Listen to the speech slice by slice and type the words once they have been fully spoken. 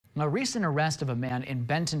A recent arrest of a man in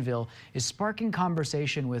Bentonville is sparking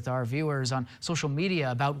conversation with our viewers on social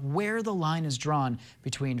media about where the line is drawn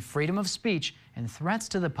between freedom of speech and threats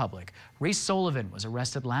to the public. Reese Sullivan was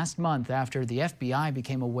arrested last month after the FBI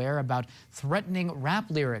became aware about threatening rap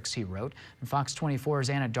lyrics he wrote. And Fox 24's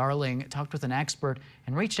Anna Darling talked with an expert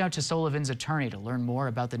and reached out to Sullivan's attorney to learn more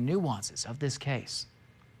about the nuances of this case.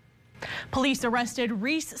 Police arrested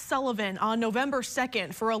Reese Sullivan on November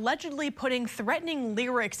 2nd for allegedly putting threatening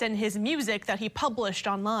lyrics in his music that he published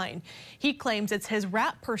online. He claims it's his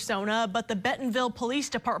rap persona, but the Bentonville Police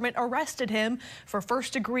Department arrested him for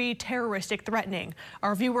first-degree terroristic threatening.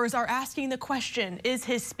 Our viewers are asking the question, is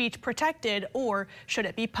his speech protected or should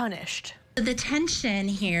it be punished? The tension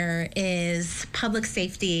here is public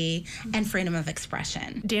safety and freedom of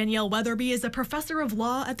expression. Danielle Weatherby is a professor of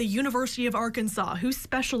law at the University of Arkansas who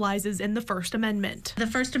specializes in the First Amendment. The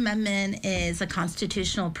First Amendment is a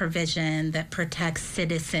constitutional provision that protects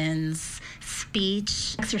citizens'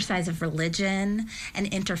 speech, exercise of religion, and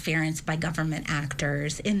interference by government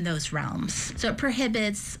actors in those realms. So it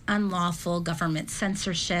prohibits unlawful government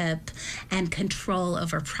censorship and control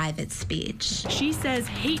over private speech. She says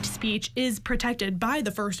hate speech is protected by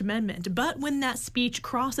the First Amendment, but when that speech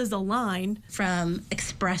crosses a line from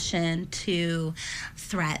expression to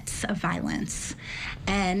threats of violence.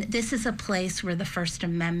 And this is a place where the First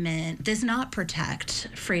Amendment does not protect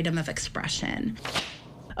freedom of expression.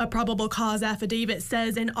 A probable cause affidavit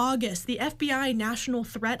says in August, the FBI National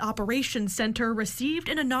Threat Operations Center received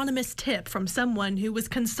an anonymous tip from someone who was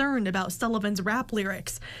concerned about Sullivan's rap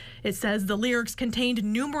lyrics. It says the lyrics contained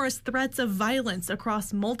numerous threats of violence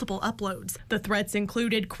across multiple uploads. The threats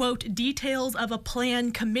included, quote, details of a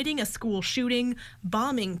plan committing a school shooting,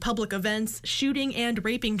 bombing public events, shooting and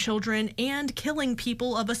raping children, and killing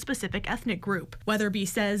people of a specific ethnic group. Weatherby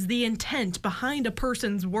says the intent behind a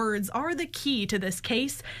person's words are the key to this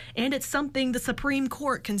case, and it's something the Supreme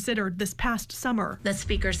Court considered this past summer. The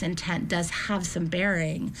speaker's intent does have some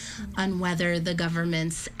bearing on whether the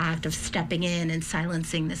government's act of stepping in and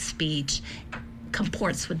silencing the speech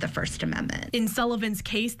comports with the First Amendment. In Sullivan's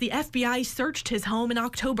case, the FBI searched his home in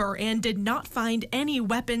October and did not find any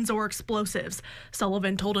weapons or explosives.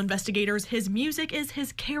 Sullivan told investigators his music is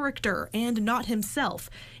his character and not himself,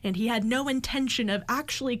 and he had no intention of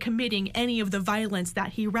actually committing any of the violence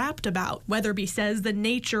that he rapped about. Weatherby says the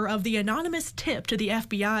nature of the anonymous tip to the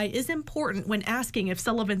FBI is important when asking if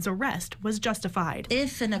Sullivan's arrest was justified.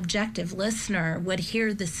 If an objective listener would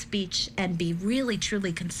hear the speech and be really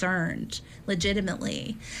truly concerned,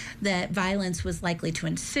 legitimately, that violence was likely to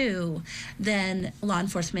ensue, then law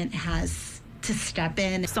enforcement has to step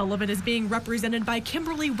in. Sullivan is being represented by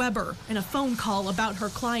Kimberly Weber. In a phone call about her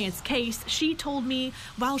client's case, she told me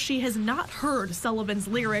while she has not heard Sullivan's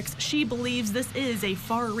lyrics, she believes this is a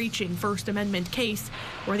far-reaching First Amendment case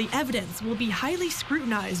where the evidence will be highly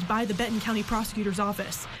scrutinized by the Benton County Prosecutor's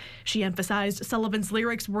Office. She emphasized Sullivan's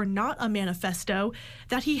lyrics were not a manifesto,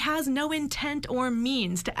 that he has no intent or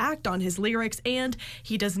means to act on his lyrics, and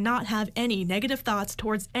he does not have any negative thoughts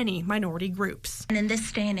towards any minority groups. And in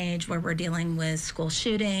this day and age where we're dealing with school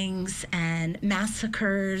shootings and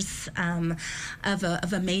massacres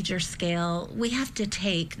of a major scale, we have to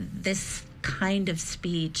take this kind of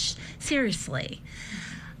speech seriously.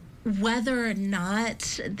 Whether or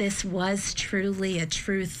not this was truly a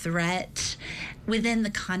true threat within the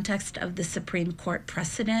context of the Supreme Court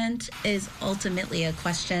precedent is ultimately a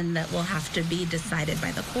question that will have to be decided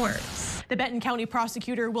by the courts. The Benton County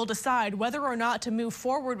prosecutor will decide whether or not to move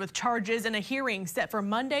forward with charges in a hearing set for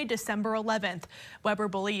Monday, December 11th. Weber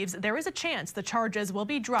believes there is a chance the charges will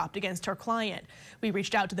be dropped against her client. We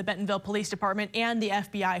reached out to the Bentonville Police Department and the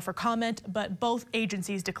FBI for comment, but both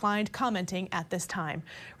agencies declined commenting at this time.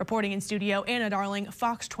 Reporting in studio, Anna Darling,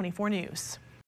 Fox 24 News.